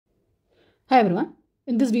Hi everyone,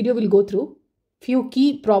 in this video we'll go through few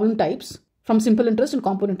key problem types from simple interest and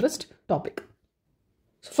compound interest topic.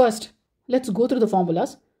 So first, let's go through the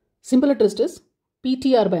formulas. Simple interest is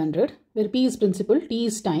PTR by 100, where P is principal, T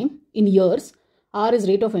is time in years, R is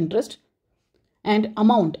rate of interest, and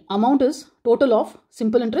amount is total of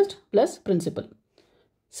simple interest plus principal.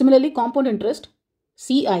 Similarly, compound interest,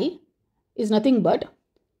 CI is nothing but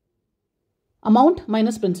amount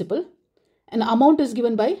minus principal. And amount is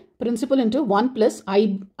given by principal into 1 plus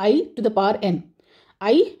I to the power n.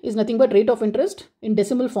 I is nothing but rate of interest in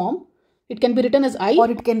decimal form. It can be written as I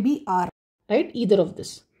or it can be R, right? Either of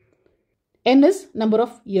this. N is number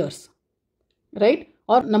of years, right?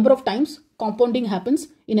 Or number of times compounding happens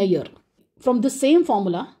in a year. From the same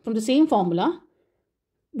formula,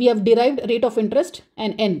 we have derived rate of interest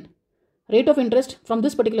and N. Rate of interest from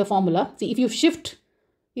this particular formula. See, if you shift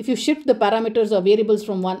the parameters or variables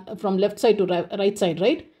from left side to right side,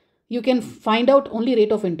 right, you can find out only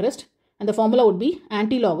rate of interest, and the formula would be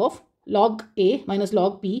anti-log of log A minus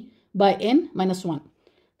log P by n minus 1.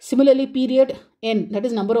 Similarly, period n, that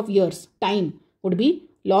is number of years, time, would be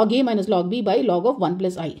log A minus log B by log of 1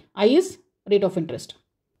 plus I. I is rate of interest.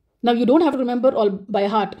 Now, you don't have to remember all by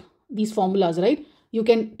heart these formulas, right? You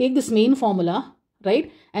can take this main formula, right,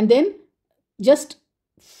 and then just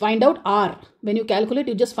find out R. When you calculate,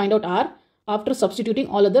 you just find out R after substituting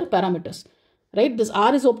all other parameters, right? This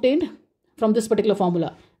R is obtained from this particular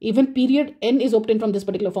formula. Even period N is obtained from this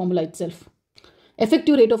particular formula itself.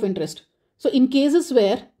 Effective rate of interest. So in cases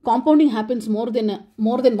where compounding happens more than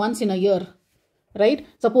once in a year, right?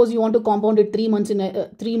 Suppose you want to compound it 3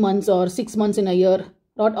 months or 6 months in a year,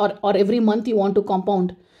 or every month you want to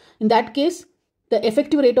compound. In that case, the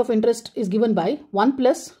effective rate of interest is given by 1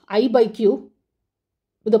 plus I by Q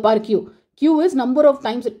to the power Q. Q is number of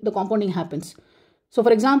times the compounding happens. So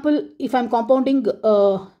for example, if I'm compounding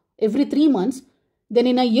every 3 months, then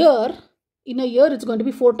in a year it's going to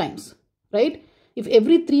be 4 times, right? If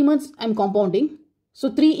every 3 months I'm compounding,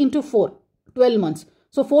 so 3 into 4, 12 months.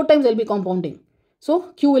 So 4 times I'll be compounding.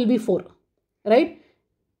 So Q will be 4, right?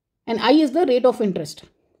 And I is the rate of interest,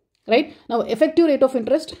 right? Now effective rate of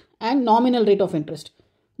interest and nominal rate of interest.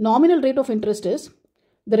 Nominal rate of interest is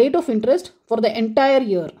the rate of interest for the entire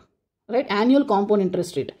year, right? Annual compound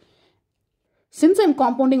interest rate. Since I'm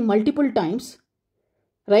compounding multiple times,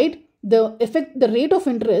 right, the rate of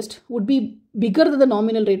interest would be bigger than the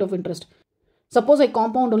nominal rate of interest. Suppose I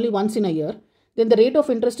compound only once in a year, then the rate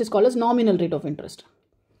of interest is called as nominal rate of interest.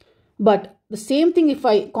 But the same thing, if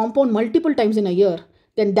I compound multiple times in a year,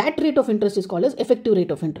 then that rate of interest is called as effective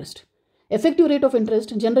rate of interest. Effective rate of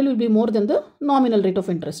interest generally will be more than the nominal rate of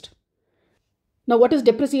interest. Now, what is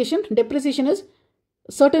depreciation? Depreciation is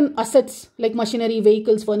certain assets like machinery,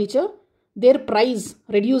 vehicles, furniture, their price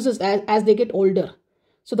reduces as they get older.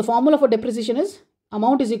 So, the formula for depreciation is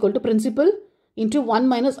amount is equal to principal into 1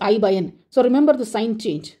 minus I by n. So, remember the sign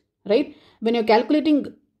change, right? When you're calculating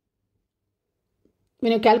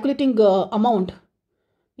amount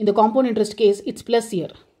in the compound interest case, it's plus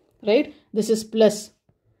here, right? This is plus.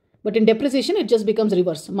 But in depreciation, it just becomes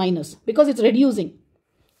reverse, minus, because it's reducing.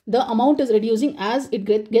 The amount is reducing as it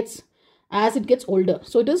gets older.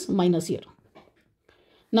 So it is minus here.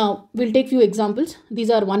 Now we'll take few examples. These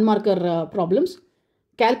are 1 marker problems.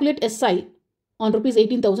 Calculate SI on rupees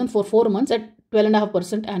 18,000 for 4 months at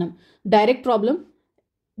 12.5% annum. Direct problem.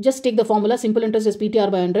 Just take the formula. Simple interest is PTR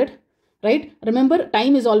by 100. Right? Remember,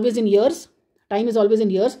 time is always in years. Time is always in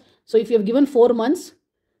years. So if you have given 4 months,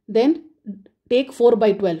 then take 4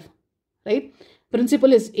 by 12. Right?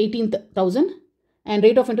 Principal is 18,000. And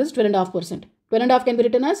rate of interest 12.5%. 12.5 can be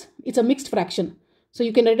written as, it's a mixed fraction. So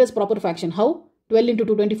you can write it as proper fraction. How? 12 into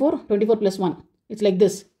 2, 24. 24 plus 1. It's like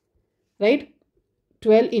this. Right?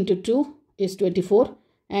 12 into 2 is 24.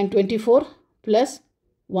 And 24 plus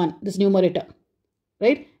 1, this numerator,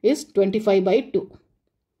 right, is 25 by 2.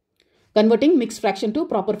 Converting mixed fraction to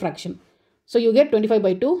proper fraction. So you get 25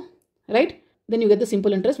 by 2, right? Then you get the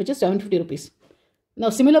simple interest, which is 750 rupees.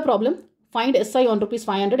 Now similar problem. Find SI on rupees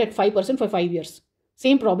 500 at 5% for 5 years.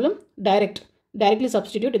 Same problem, directly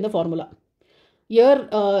substitute in the formula. Here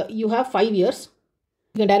you have 5 years.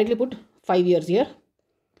 You can directly put 5 years here.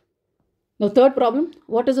 Now third problem,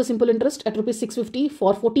 what is the simple interest at rupees 650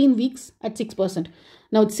 for 14 weeks at 6%?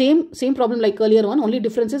 Now it's same problem like earlier one, only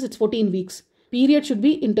difference is it's 14 weeks. Period should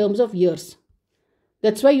be in terms of years.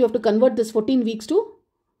 That's why you have to convert this 14 weeks to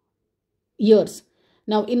years.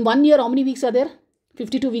 Now in 1 year, how many weeks are there?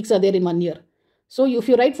 52 weeks are there in 1 year. So if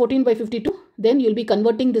you write 14 by 52, then you'll be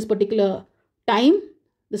converting this particular time,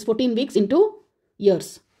 this 14 weeks into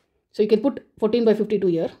years. So you can put 14 by 52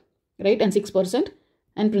 here, right? And 6%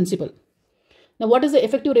 and principal. Now, what is the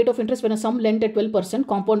effective rate of interest when a sum lent at 12%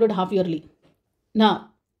 compounded half yearly? Now,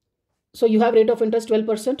 so you have rate of interest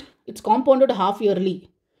 12%. It's compounded half yearly.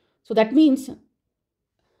 So that means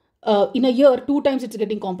in a year, 2 times it's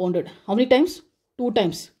getting compounded. How many times? 2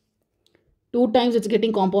 times. 2 times it's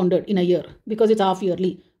getting compounded in a year because it's half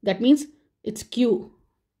yearly. That means it's Q.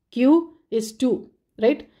 Q is 2,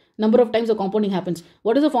 right? Number of times the compounding happens.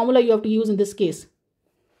 What is the formula you have to use in this case?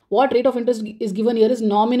 What rate of interest is given here is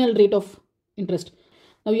nominal rate of interest.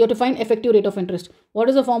 Now you have to find effective rate of interest. What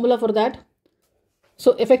is the formula for that?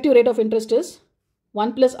 So effective rate of interest is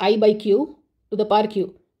 1 plus I by Q to the power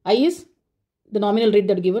Q. I is the nominal rate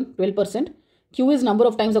that given, 12%. Q is number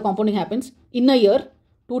of times the compounding happens. In a year,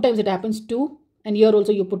 2 times it happens, 2. And here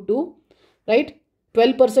also you put 2, right?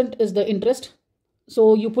 12% is the interest.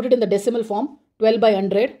 So you put it in the decimal form, 12 by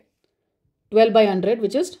 100. 12 by 100,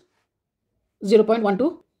 which is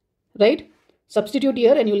 0.12, right? Substitute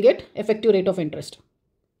here and you will get effective rate of interest.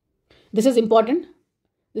 This is important.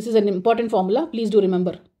 This is an important formula. Please do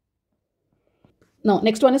remember. Now,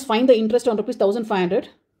 next one is find the interest on rupees 1,500.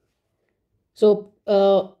 So,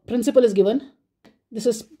 principal is given. This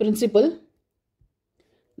is principal.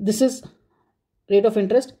 This is rate of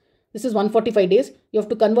interest. This is 145 days. You have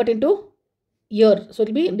to convert into year. So, it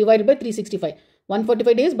will be divided by 365.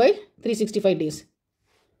 145 days by 365 days.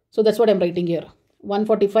 So, that's what I am writing here.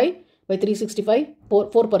 145 by 365,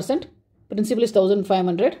 4%. Principal is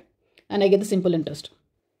 1,500 and I get the simple interest.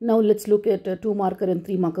 Now, let's look at 2 marker and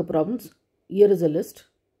 3 marker problems. Here is a list.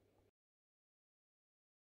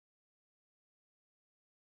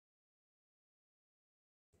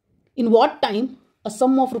 In what time a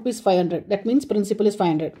sum of rupees 500, that means principal is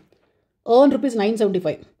 500, earn rupees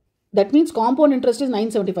 975. That means compound interest is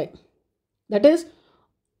 975. That is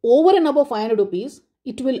over and above 500 rupees,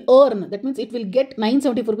 it will earn. That means it will get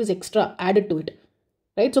 974 rupees extra added to it.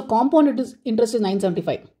 Right? So compound interest is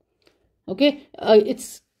 975. Okay.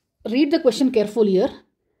 Read the question carefully here.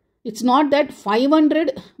 It's not that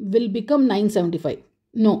 500 will become 975.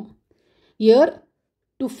 No. Here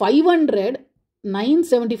to 500,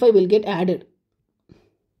 975 will get added.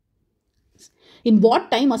 In what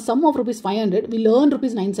time a sum of rupees 500 will earn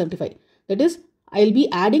rupees 975? That is, I will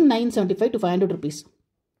be adding 975 to 500 rupees.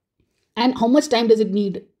 And how much time does it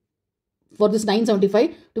need for this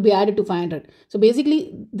 975 to be added to 500? So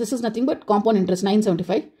basically, this is nothing but compound interest,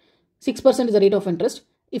 975. 6% is the rate of interest.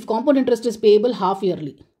 If compound interest is payable half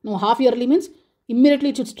yearly. Now, half yearly means immediately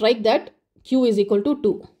it should strike that Q is equal to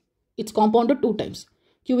 2. It's compounded 2 times.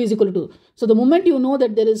 Q is equal to 2. So, the moment you know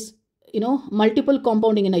that there is, multiple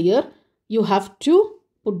compounding in a year, you have to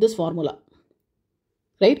put this formula,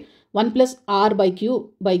 right? 1 plus R by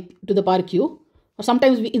Q to the power Q. Or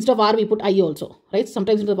sometimes instead of R, we put I also, right?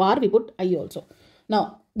 Sometimes instead of R, we put I also.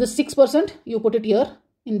 Now, this 6%, you put it here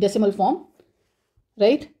in decimal form,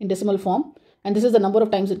 right? In decimal form. And this is the number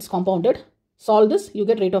of times it's compounded. Solve this, you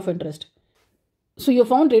get rate of interest. So you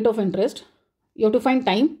found rate of interest. You have to find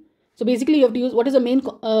time. So basically you have to use, what is the main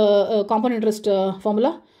compound interest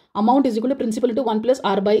formula? Amount is equal to principal into 1 plus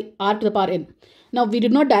R by R to the power N. Now we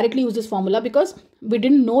did not directly use this formula because we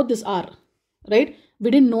didn't know this R, right?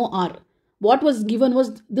 We didn't know R. What was given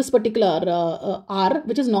was this particular R,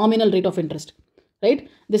 which is nominal rate of interest, right?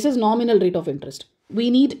 This is nominal rate of interest. We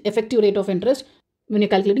need effective rate of interest when you're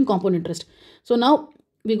calculating compound interest. So now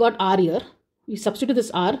we got R here. We substitute this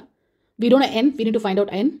R. We don't know N. We need to find out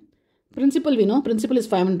N. Principal we know. Principal is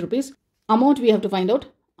 500 rupees. Amount we have to find out.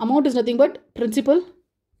 Amount is nothing but principal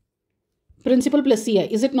plus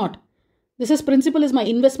CI. Is it not? This is principal is my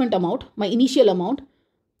investment amount, my initial amount.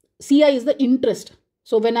 CI is the interest.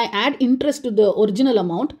 So when I add interest to the original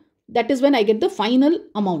amount, that is when I get the final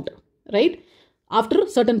amount, right? After a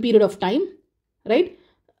certain period of time, right?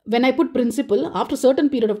 When I put principal, after a certain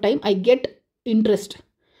period of time, I get interest.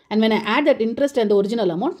 And when I add that interest and the original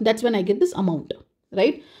amount, that's when I get this amount,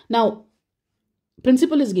 right? Now,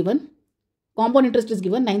 principal is given, compound interest is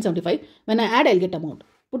given, 975. When I add, I'll get amount.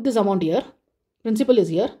 Put this amount here. Principal is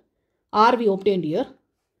here. R we obtained here.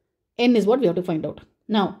 N is what we have to find out.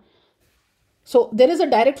 Now, so there is a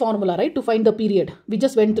direct formula, right, to find the period. We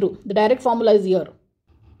just went through. The direct formula is here.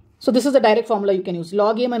 So this is the direct formula you can use.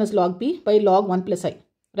 Log A minus log P by log 1 plus I,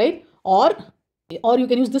 right? Or you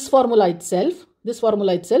can use this formula itself,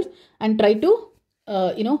 and try to,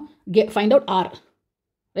 find out R,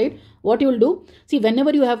 right? What you will do, see,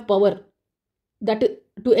 whenever you have power,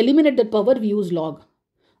 to eliminate that power, we use log.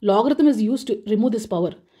 Logarithm is used to remove this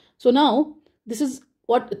power. So now, this is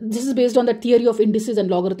based on the theory of indices and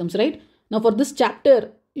logarithms, right? Now for this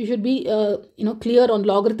chapter, you should be, clear on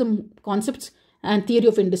logarithm concepts and theory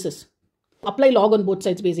of indices. Apply log on both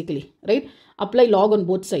sides basically, right? Apply log on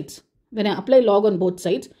both sides. when I apply log on both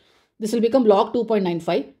sides, this will become log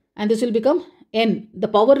 2.95 and this will become n. The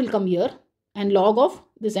power will come here and log of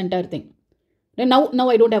this entire thing. And now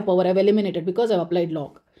I don't have power. I've eliminated because I've applied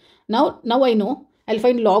log. Now I know I'll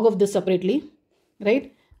find log of this separately,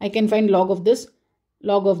 right? I can find log of this,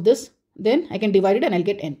 then I can divide it and I'll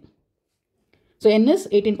get n. So n is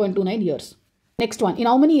 18.29 years. Next one, in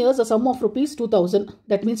how many years the sum of rupees 2000,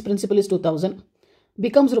 that means principal is 2000,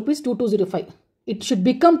 becomes rupees 2205. It should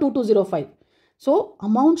become 2205. So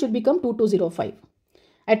amount should become 2205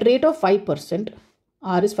 at rate of 5%.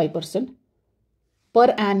 R is 5%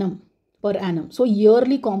 per annum. So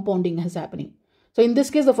yearly compounding is happening. So in this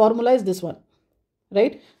case, the formula is this one,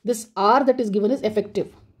 right? This R that is given is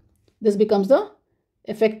effective. This becomes the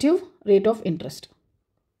effective rate of interest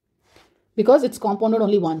because it's compounded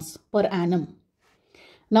only once per annum.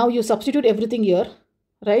 Now you substitute everything here,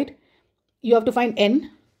 right? You have to find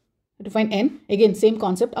n. Again, same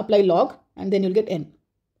concept, apply log and then you'll get n.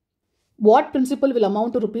 What principal will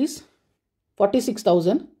amount to rupees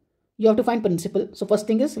 46,000? You have to find principal. So first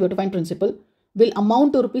thing is we have to find principal will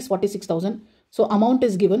amount to rupees 46,000. So amount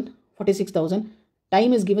is given 46,000.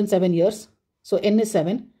 Time is given 7 years. So n is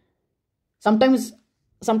 7. Sometimes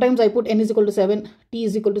I put n is equal to 7, t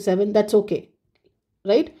is equal to 7. That's okay,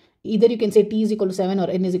 right? Either you can say t is equal to 7 or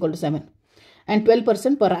n is equal to 7. And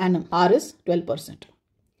 12% per annum. R is 12%.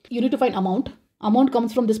 You need to find amount. Amount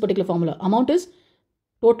comes from this particular formula. Amount is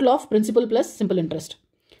total of principal plus simple interest.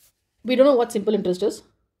 We don't know what simple interest is.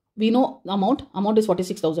 We know amount. Amount is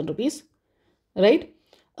 46,000 rupees, right?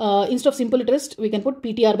 Instead of simple interest, we can put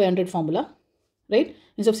PTR by 100 formula, right?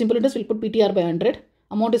 Instead of simple interest, we'll put PTR by 100.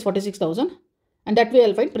 Amount is 46,000 and that way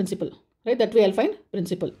I'll find principal, right? That way I'll find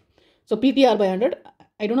principal. So PTR by 100,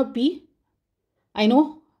 I don't know P, I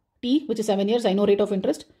know T, which is 7 years. I know rate of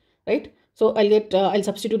interest, right? So I'll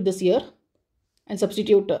substitute this year and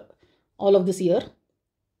substitute all of this year.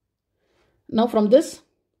 Now from this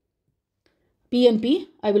P and P,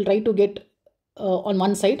 I will try to get on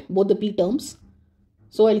one side both the P terms.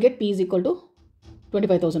 So I'll get P is equal to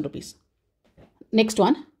 25,000 rupees. Next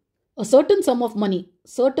one, a certain sum of money.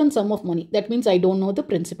 That means I don't know the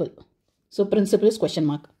principal. So principal is question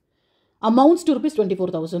mark. Amounts to rupees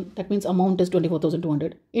 24,000. That means amount is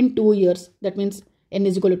 24,200 in 2 years. That means n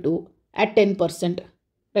is equal to 2 at 10%,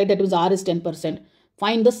 right? That means R is 10%.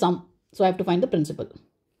 Find the sum. So I have to find the principal,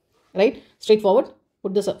 right? Straightforward.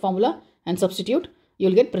 Put this formula and substitute.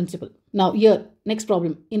 You'll get principal. Now here, next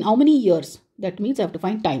problem. In how many years? That means I have to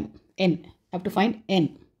find time. N. I have to find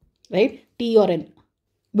n, right? T or n.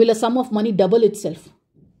 Will a sum of money double itself?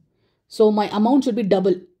 So my amount should be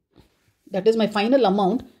double. That is my final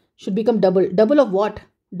amount should become double. Double of what?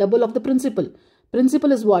 Double of the principal.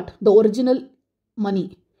 Principal is what? The original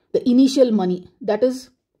money. The initial money. That is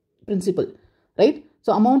principal, right?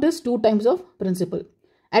 So amount is 2 times of principal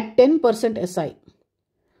at 10% SI.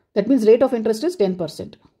 That means rate of interest is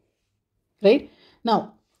 10%, right?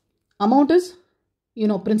 Now amount is,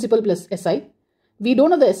 principal plus SI. We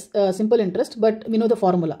don't know the simple interest, but we know the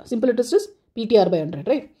formula. Simple interest is PTR by 100,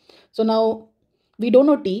 right? So now we don't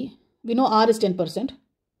know T. We know R is 10%.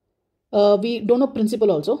 We don't know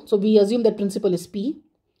principal also. So we assume that principal is P,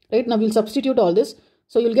 right? Now we'll substitute all this.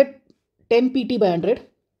 So you'll get 10 PT by 100,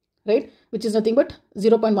 right? Which is nothing but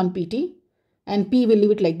 0.1 PT and P will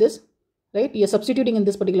leave it like this, right? You're substituting in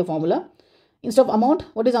this particular formula. Instead of amount,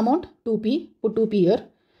 what is amount? 2P, put 2P here.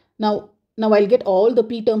 Now I'll get all the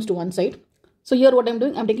P terms to one side. So here what I'm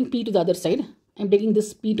doing, I'm taking P to the other side. I'm taking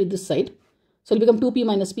this P to this side. So it'll become 2P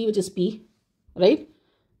minus P, which is P, right?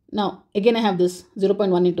 Now again I have this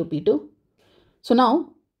 0.1 into P2. So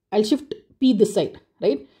now I'll shift P this side,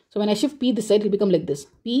 right? So when I shift P this side, it'll become like this.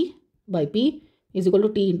 P by P is equal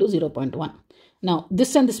to T into 0.1. Now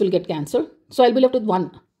this and this will get cancelled. So I'll be left with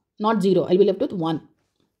 1, not 0. I'll be left with 1,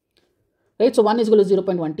 right? So 1 is equal to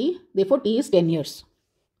 0.1 T. Therefore T is 10 years.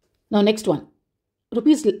 Now next one,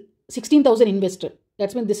 rupees 16,000 invested.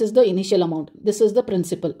 That's mean this is the initial amount. This is the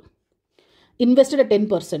principal. Invested at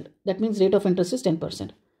 10%. That means rate of interest is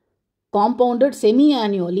 10%. Compounded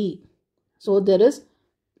semi-annually. So there is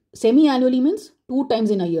semi-annually means 2 times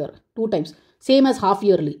in a year. 2 times. Same as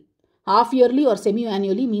half-yearly. Half-yearly or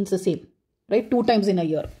semi-annually means the same, right? 2 times in a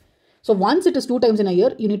year. So once it is 2 times in a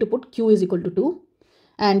year, you need to put Q is equal to 2.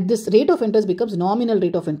 And this rate of interest becomes nominal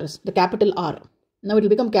rate of interest, the capital R. Now it will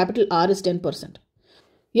become capital R is 10%.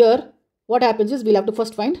 Here, what happens is we'll have to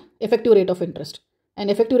first find effective rate of interest. And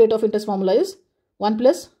effective rate of interest formula is 1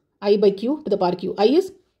 plus I by Q to the power Q. I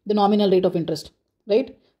is the nominal rate of interest,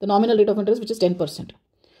 right? The nominal rate of interest, which is 10%,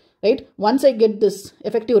 right? Once I get this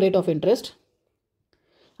effective rate of interest,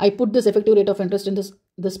 I put this effective rate of interest in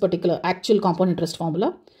this particular actual compound interest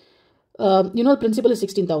formula. the principal is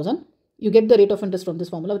 16,000. You get the rate of interest from this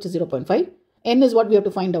formula, which is 0.5. N is what we have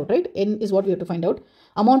to find out, right? N is what we have to find out.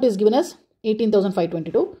 Amount is given as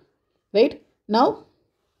 18,522, right? Now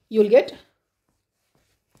you'll get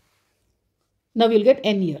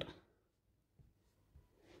N here.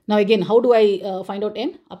 Now again, how do I find out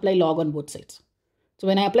N? Apply log on both sides. So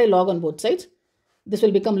when I apply log on both sides, this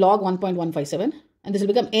will become log 1.157 and this will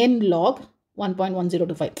become N log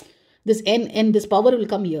 1.1025. This N, this power will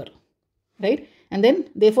come here, right? And then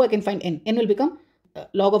therefore I can find N. N will become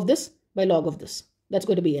log of this by log of this. That's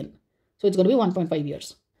going to be N. So it's going to be 1.5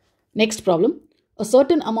 years. Next problem. A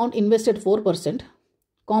certain amount invested 4%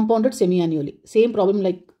 compounded semi-annually. Same problem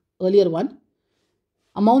like earlier one.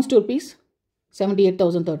 Amounts to rupees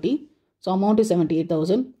 78,030. So amount is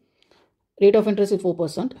 78,000. Rate of interest is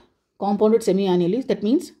 4%. Compounded semi-annually. That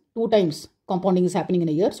means 2 times compounding is happening in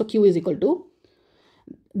a year. So Q is equal to,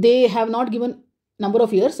 they have not given number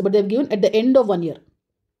of years, but they have given at the end of 1 year.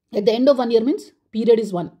 At the end of 1 year means period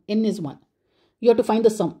is 1, N is 1. You have to find the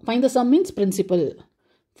sum. Find the sum means principal.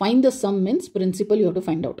 Find the sum means principal you have to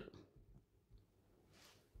find out.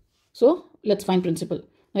 So let's find principal.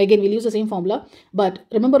 Now again, we'll use the same formula, but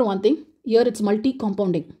remember one thing, here it's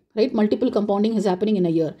multi-compounding, right? Multiple compounding is happening in a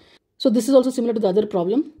year. So this is also similar to the other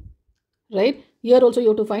problem, right? Here also you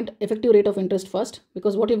have to find effective rate of interest first,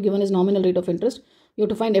 because what you've given is nominal rate of interest. You have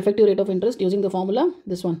to find effective rate of interest using the formula,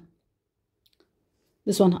 this one.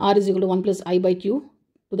 This one, R is equal to 1 plus I by Q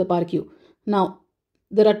to the power Q. Now,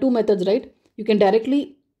 there are 2 methods, right? You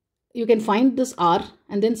can find this R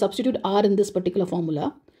and then substitute R in this particular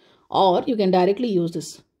formula, or you can directly use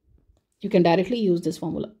this. You can directly use this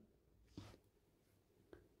formula,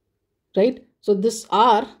 right? So this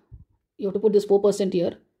R, you have to put this 4%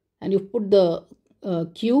 here, and you put the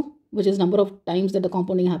Q, which is number of times that the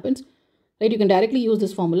compounding happens, right? You can directly use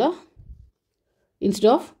this formula instead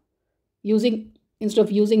of using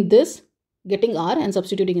this, getting R and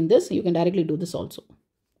substituting in this. You can directly do this also.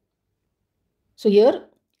 So here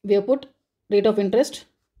we have put rate of interest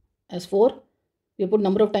as 4. We have put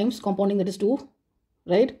number of times compounding, that is 2,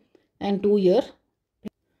 right? And 2 year.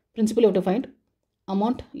 Principal you have to find.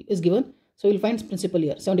 Amount is given. So you will find principal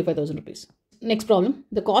here, 75,000 rupees. Next problem.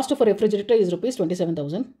 The cost of a refrigerator is rupees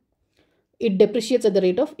 27,000. It depreciates at the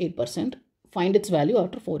rate of 8%. Find its value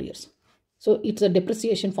after 4 years. So it's a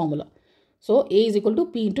depreciation formula. So A is equal to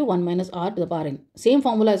P into 1 minus R to the power N. Same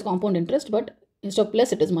formula as compound interest, but instead of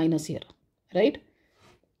plus it is minus here, right?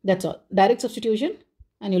 That's all. Direct substitution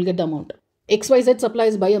and you'll get the amount. XYZ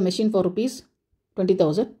supplies buy a machine for rupees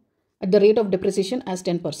 20,000 at the rate of depreciation as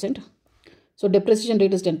 10%. So depreciation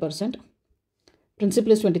rate is 10%.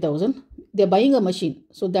 Principal is 20,000. They are buying a machine.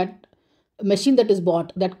 So that machine that is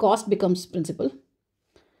bought, that cost becomes principal.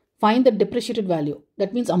 Find the depreciated value.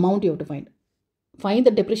 That means amount you have to find. Find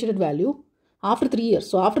the depreciated value after 3 years.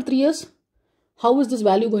 So after 3 years, how is this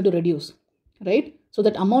value going to reduce, right? So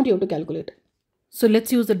that amount you have to calculate. So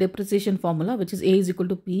let's use the depreciation formula, which is A is equal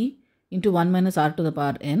to P into 1 minus R to the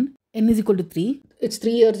power N. N is equal to 3. It's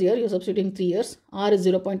 3 years here. You're substituting 3 years. R is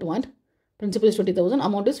 0.1. Principal is 20,000.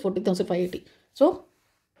 Amount is 14,580. So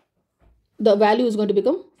the value is going to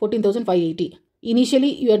become 14,580.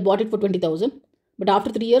 Initially, you had bought it for 20,000. But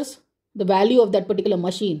after 3 years, the value of that particular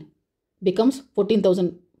machine becomes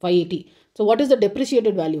 14,580. So what is the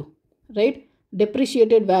depreciated value, right?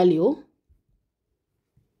 Depreciated value.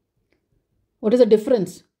 What is the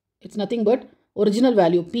difference? It's nothing but original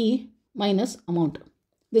value P minus amount.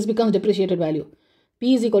 This becomes depreciated value.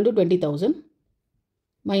 P is equal to 20,000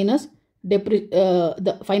 minus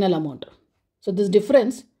the final amount. So this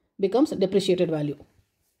difference becomes depreciated value.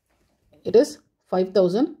 It is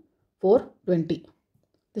 5,420.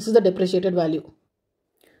 This is the depreciated value.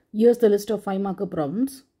 Here's the list of 5-marker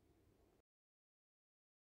problems.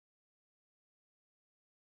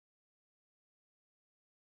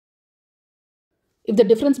 If the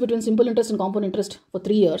difference between simple interest and compound interest for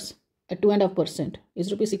 3 years at 2.5%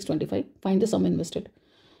 is rupees 625, find the sum invested.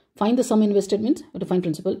 Find the sum invested means you have to find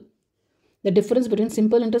principal. The difference between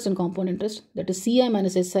simple interest and compound interest, that is CI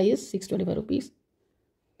minus SI, is 625 rupees.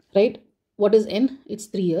 Right? What is N? It's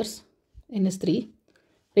 3 years. N is 3.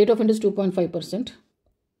 Rate of interest 2.5%.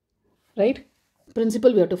 Right?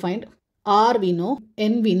 Principal we have to find. R we know.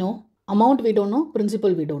 N we know. Amount we don't know.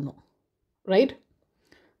 Principal we don't know. Right?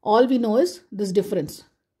 All we know is this difference.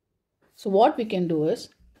 So what we can do is,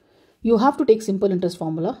 you have to take simple interest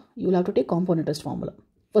formula. You will have to take compound interest formula.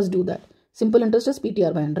 First do that. Simple interest is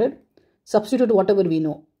PTR by 100. Substitute whatever we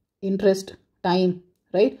know. Interest, time,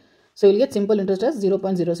 right? So you'll get simple interest as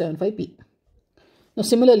 0.075p. Now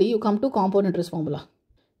similarly, you come to compound interest formula.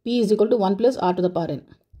 P is equal to 1 plus R to the power N.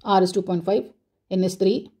 R is 2.5. N is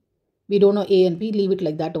 3. We don't know A and P, leave it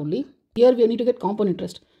like that only. Here we need to get compound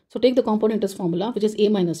interest. So take the compound interest formula, which is A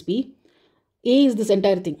minus P. A is this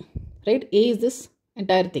entire thing, right? A is this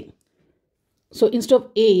entire thing. So instead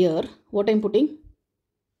of A here, what I'm putting?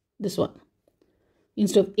 This one.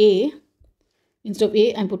 Instead of A,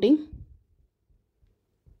 I'm putting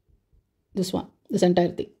this one, this entire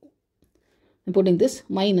thing. I'm putting this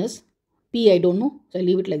minus P, I don't know, so I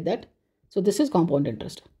leave it like that. So this is compound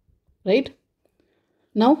interest, right?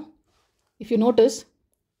 Now, if you notice,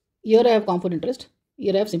 here I have compound interest,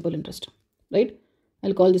 here I have simple interest, right?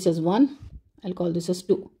 I'll call this as 1, I'll call this as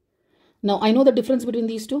 2. Now, I know the difference between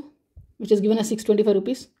these two, which is given as 625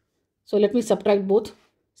 rupees. So let me subtract both.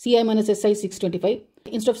 CI minus SI is 625.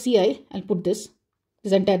 Instead of CI, I'll put this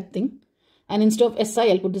entire thing. And instead of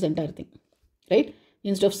SI, I'll put this entire thing, right?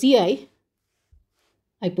 Instead of CI,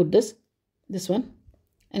 I put this one.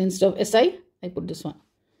 And instead of SI, I put this one.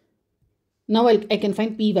 Now I can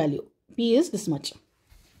find P value. P is this much.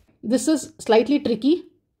 This is slightly tricky.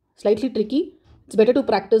 It's better to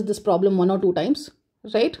practice this problem 1 or 2 times,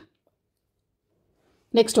 right?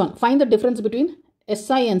 Next one, find the difference between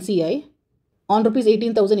SI and CI on rupees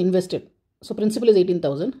 18,000 invested. So principal is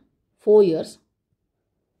 18,000, 4 years,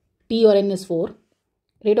 T or N is 4,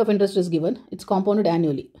 rate of interest is given, it's compounded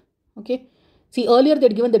annually. Okay. See, earlier they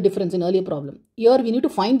had given the difference in earlier problem. Here we need to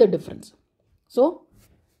find the difference. So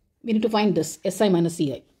we need to find this SI minus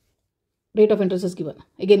CI. Rate of interest is given.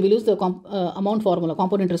 Again, we'll use the amount formula,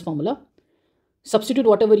 compound interest formula. Substitute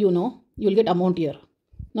whatever you know, you will get amount here.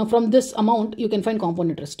 Now from this amount, you can find compound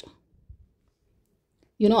interest.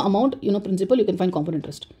 You know amount, you know principal, you can find compound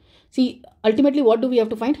interest. See, ultimately what do we have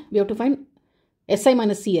to find? We have to find SI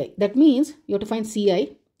minus CI. That means you have to find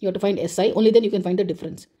CI, you have to find SI, only then you can find the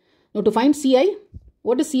difference. Now to find CI,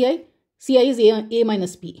 what is CI? CI is A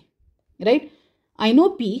minus P, right? I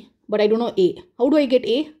know P, but I don't know A. How do I get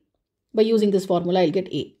A? By using this formula, I'll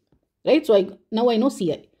get A, right? So now I know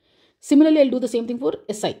CI. Similarly, I'll do the same thing for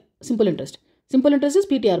SI, simple interest. Simple interest is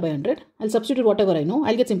PTR by 100. I'll substitute whatever I know.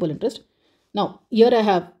 I'll get simple interest. Now, here I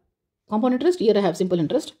have compound interest. Here I have simple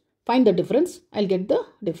interest. Find the difference. I'll get the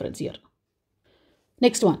difference here.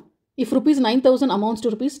 Next one. If rupees 9,000 amounts to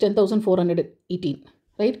rupees 10,418,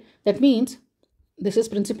 right? That means this is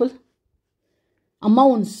principal.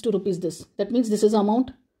 Amounts to rupees this. That means this is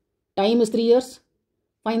amount. Time is 3 years.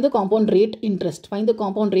 Find the compound rate interest. Find the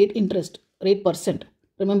compound rate interest. Rate percent.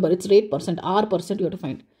 Remember, it's rate percent. R percent you have to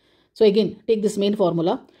find. So again, take this main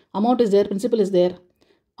formula. Amount is there. Principal is there.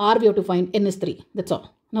 R we have to find. N is 3. That's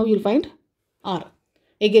all. Now you'll find R.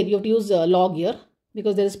 Again, you have to use log here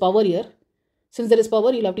because there is power here. Since there is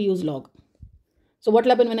power, you'll have to use log. So what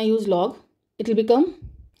will happen when I use log? It will become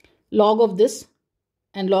log of this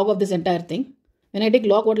and log of this entire thing. When I take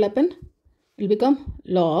log, what will happen? It will become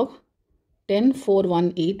log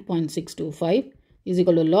 10418.625 is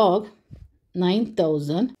equal to log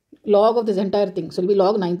 9,000. Log of this entire thing. So it will be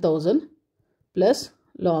log 9,000 plus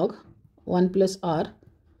log 1 plus R.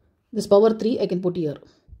 This power 3 I can put here.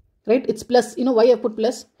 Right? It's plus. You know why I put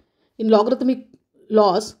plus? In logarithmic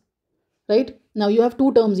laws, right? Now you have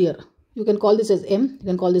 2 terms here. You can call this as M. You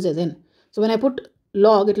can call this as N. So when I put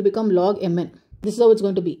log, it will become log Mn. This is how it's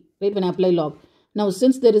going to be. Right? When I apply log. Now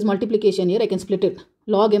since there is multiplication here, I can split it.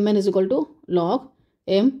 Log Mn is equal to log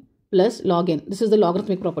M plus log N. This is the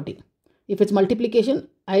logarithmic property. If it's multiplication,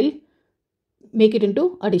 I'll make it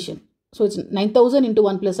into addition. So it's 9,000 into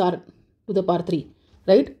 1 plus R to the power 3,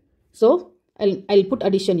 right? So I'll put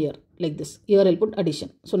addition here like this. Here I'll put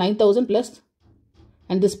addition. So 9,000 plus,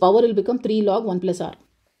 and this power will become 3 log 1 plus R.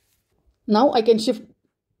 Now I can shift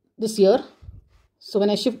this here. So when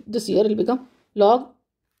I shift this here, it will become log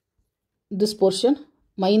this portion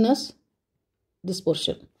minus this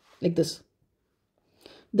portion like this.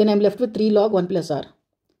 Then I'm left with 3 log 1 plus R.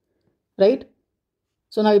 Right?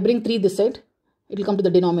 So now I bring 3 this side. It will come to the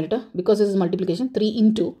denominator because this is multiplication. 3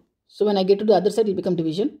 into. So when I get to the other side, it will become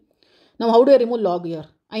division. Now how do I remove log here?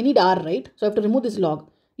 I need R, right? So I have to remove this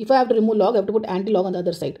log. If I have to remove log, I have to put anti-log on the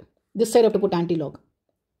other side. This side I have to put anti-log.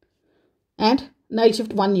 And now I'll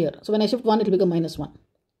shift 1 here. So when I shift 1, it will become minus 1.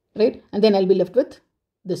 Right? And then I'll be left with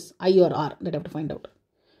this I or R that I have to find out.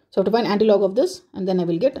 So I have to find anti-log of this and then I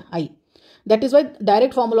will get I. That is why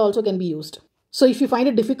direct formula also can be used. So if you find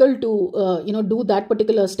it difficult to do that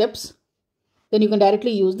particular steps, then you can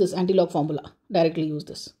directly use this anti-log formula. Directly use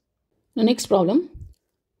this. The next problem,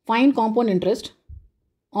 find compound interest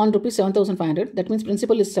on rupees 7,500. That means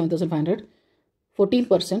principal is 7,500.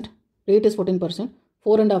 14%, rate is 14%,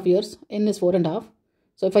 4.5 years, N is 4.5.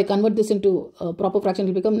 So if I convert this into a proper fraction,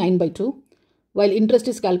 it will become 9/2. While interest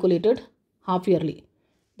is calculated half yearly.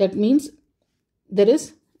 That means there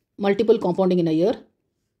is multiple compounding in a year.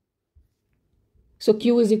 So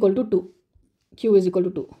Q is equal to 2. Q is equal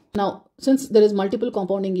to 2. Now, since there is multiple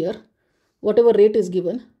compounding here, whatever rate is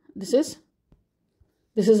given, this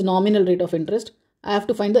is nominal rate of interest. I have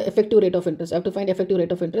to find the effective rate of interest. I have to find effective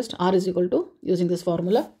rate of interest. R is equal to, using this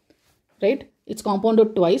formula, right? It's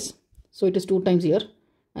compounded twice. So it is 2 times here.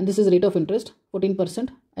 And this is rate of interest, 14%.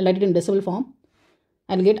 I'll write it in decimal form.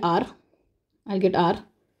 I'll get R.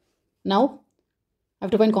 Now, I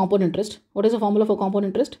have to find compound interest. What is the formula for compound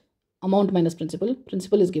interest? Amount minus principal.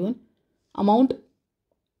 Principal is given. Amount,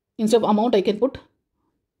 instead of amount, I can put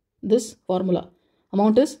this formula.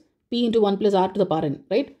 Amount is P into 1 plus R to the power n,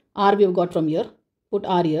 right? R we have got from here. Put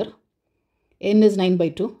R here. N is 9 by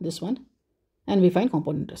 2, this one. And we find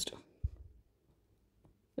compound interest.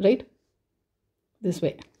 Right? This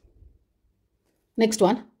way. Next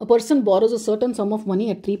one. A person borrows a certain sum of money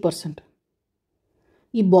at 3%.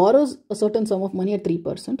 He borrows a certain sum of money at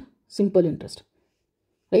 3%. Simple interest.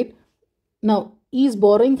 Right? Now, he is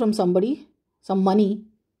borrowing from somebody some money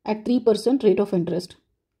at 3% rate of interest.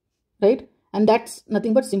 Right? And that's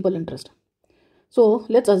nothing but simple interest. So,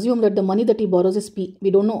 let's assume that the money that he borrows is P.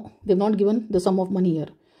 We don't know. They've not given the sum of money here.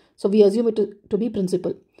 So, we assume it to be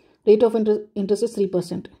principal. Rate of interest is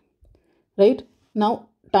 3%. Right? Now,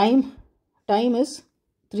 time is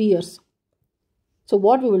 3 years. So,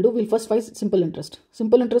 what we will do, we'll first find simple interest.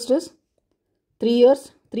 Simple interest is 3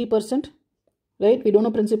 years, 3%. Right? We don't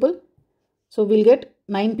know principal. So, we'll get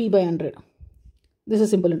 9p by 100. This is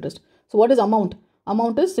simple interest. So, what is amount?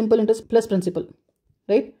 Amount is simple interest plus principal.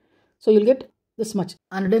 Right? So, you'll get this much,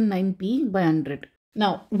 109p by 100.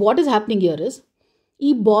 Now, what is happening here is,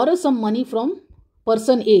 he borrows some money from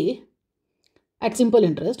person A at simple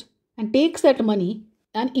interest and takes that money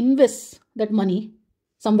and invests that money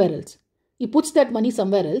somewhere else. He puts that money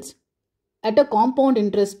somewhere else at a compound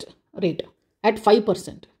interest rate at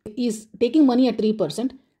 5%. He is taking money at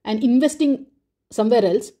 3% and investing somewhere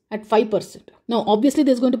else at 5%. Now, obviously,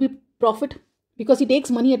 there's going to be profit because he takes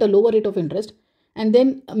money at a lower rate of interest and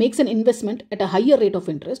then makes an investment at a higher rate of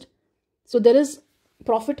interest. So, there is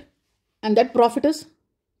profit, and that profit is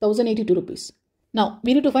 1082 rupees. Now,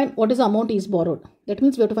 we need to find what is the amount he is borrowed. That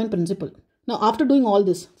means we have to find principal. Now, after doing all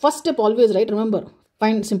this, first step always, right? Remember,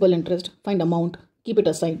 find simple interest, find amount, keep it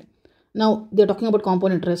aside. Now, they're talking about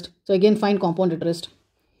compound interest. So, again, find compound interest.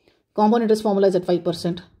 Compound interest formula is at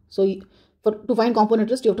 5%. So, to find compound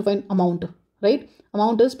interest, you have to find amount, right?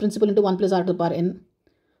 Amount is principal into 1 plus R to the power n.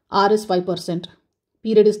 R is 5%.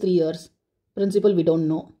 Period is 3 years. Principal, we don't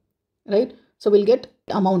know, right? So, we'll get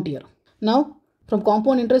amount here. Now, from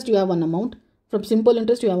compound interest, you have one amount. From simple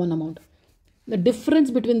interest, you have one amount. The difference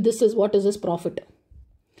between this is what is his profit.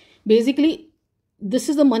 Basically, this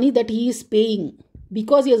is the money that he is paying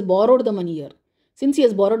because he has borrowed the money here. Since he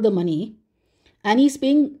has borrowed the money and he is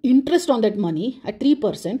paying interest on that money at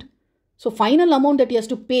 3%, so final amount that he has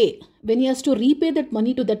to pay, when he has to repay that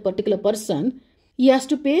money to that particular person, he has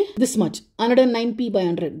to pay this much, 109p by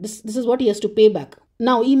 100. This is what he has to pay back.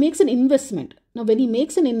 Now, he makes an investment. Now, when he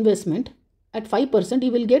makes an investment at 5%, he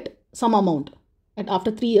will get some amount. And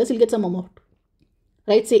after 3 years, he'll get some amount.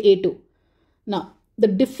 Right? Say A2. Now, the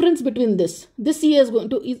difference between this he is going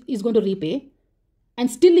to repay,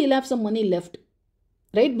 and still he'll have some money left.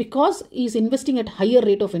 Right? Because he's investing at higher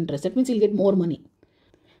rate of interest. That means he'll get more money.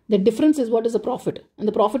 The difference is what is the profit. And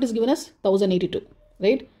the profit is given as 1082.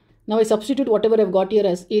 Right? Now, I substitute whatever I've got here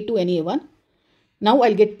as A2 and A1. Now,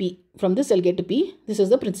 I'll get P. From this, I'll get to P. This is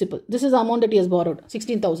the principal. This is the amount that he has borrowed,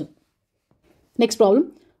 16,000. Next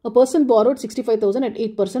problem. A person borrowed 65,000 at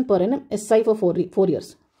 8% per annum SI for 4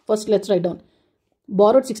 years. First, let's write down.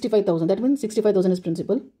 Borrowed 65,000. That means 65,000 is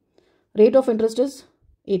principal. Rate of interest is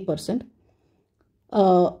 8%.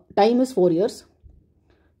 Time is 4 years.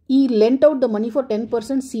 He lent out the money for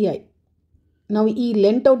 10% CI. Now, he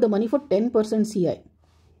lent out the money for 10% CI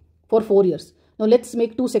for 4 years. Now, let's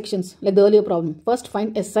make 2 sections like the earlier problem. First,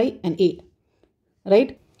 find SI and A.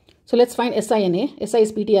 Right? So, let's find SI and A. SI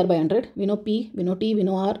is PTR by 100. We know P, we know T, we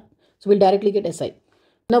know R. So, we'll directly get SI.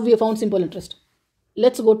 Now, we have found simple interest.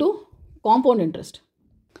 Let's go to compound interest.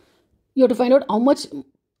 You have to find out how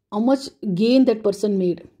much gain that person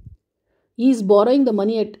made. He is borrowing the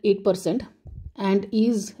money at 8% and he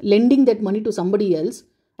is lending that money to somebody else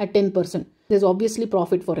at 10%. There's obviously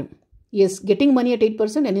profit for him. He is getting money at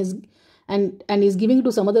 8% and is giving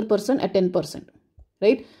to some other person at 10%.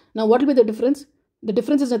 Right? Now, what will be the difference? The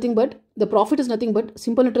difference is nothing but, the profit is nothing but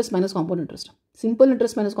simple interest minus compound interest. Simple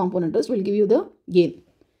interest minus compound interest will give you the gain.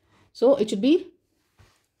 So, it should be,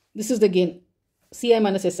 this is the gain, CI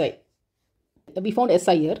minus SI. We found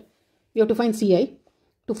SI here. We have to find CI.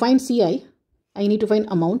 To find CI, I need to find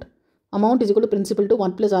amount. Amount is equal to principal to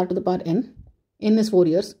 1 plus R to the power n. N is 4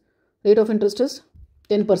 years. Rate of interest is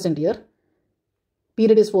 10% here.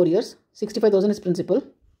 Period is 4 years. 65,000 is principal.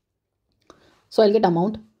 So I'll get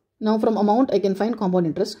amount. Now from amount, I can find compound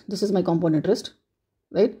interest. This is my compound interest,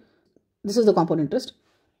 right? This is the compound interest.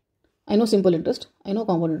 I know simple interest. I know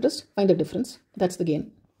compound interest. Find the difference. That's the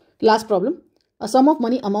gain. Last problem. A sum of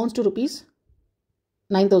money amounts to rupees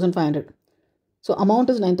 9,500. So amount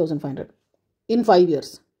is 9,500 in 5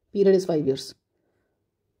 years. Period is 5 years.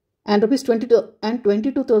 And rupees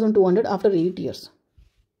 22,200 after 8 years.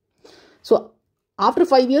 So after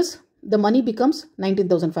 5 years, the money becomes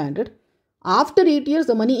 19,500. After 8 years,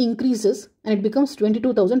 the money increases and it becomes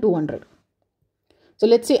 22,200. So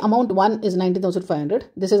let's say amount 1 is 19,500.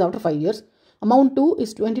 This is after 5 years. Amount 2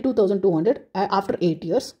 is 22,200 after 8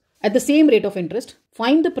 years. At the same rate of interest,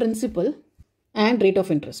 find the principal and rate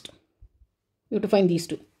of interest. You have to find these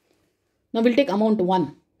two. Now we'll take amount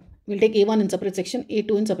 1. We'll take A1 in separate section,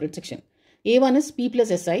 A2 in separate section. A1 is P plus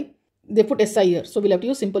SI. They put SI here. So we'll have to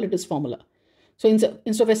use simple interest formula. So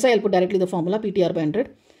instead of SI, I'll put directly the formula PTR by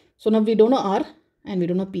 100. So now we don't know R and we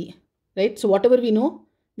don't know P, right? So whatever we know,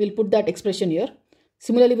 we'll put that expression here.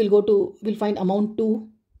 Similarly, we'll find amount 2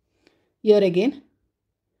 here again.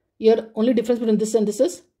 Here only difference between this and this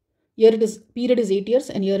is, here it is, period is 8 years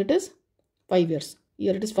and here it is 5 years.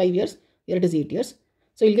 Here it is 5 years, here it is 8 years.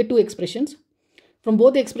 So you'll get two expressions. From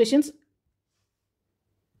both the expressions,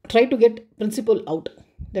 try to get principal out.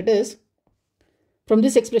 That is, from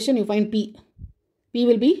this expression you find P. P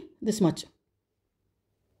will be this much.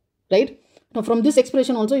 Right? Now from this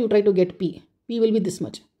expression also you try to get P. P will be this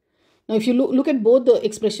much. Now if you look at both the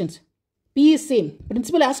expressions, P is same.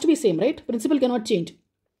 Principal has to be same, right? Principal cannot change.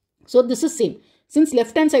 So this is same. Since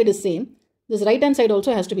left hand side is same, this right hand side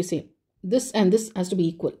also has to be same. This and this has to be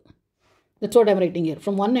equal. That's what I'm writing here.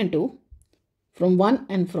 From 1 and 2. From 1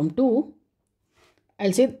 and from 2,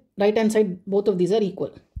 I'll say right hand side, both of these are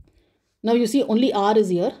equal. Now you see only R is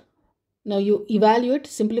here. Now you evaluate,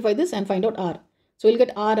 simplify this and find out R. So we'll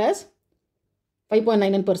get R as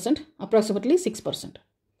 5.99%, approximately 6%.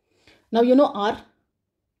 Now you know R.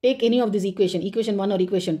 Take any of these equation 1 or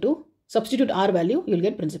equation 2, substitute R value, you'll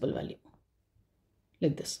get principal value.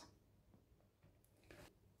 Like this.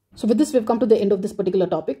 So with this, we've come to the end of this particular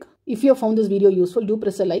topic. If you have found this video useful, do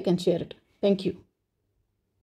press a like and share it. Thank you.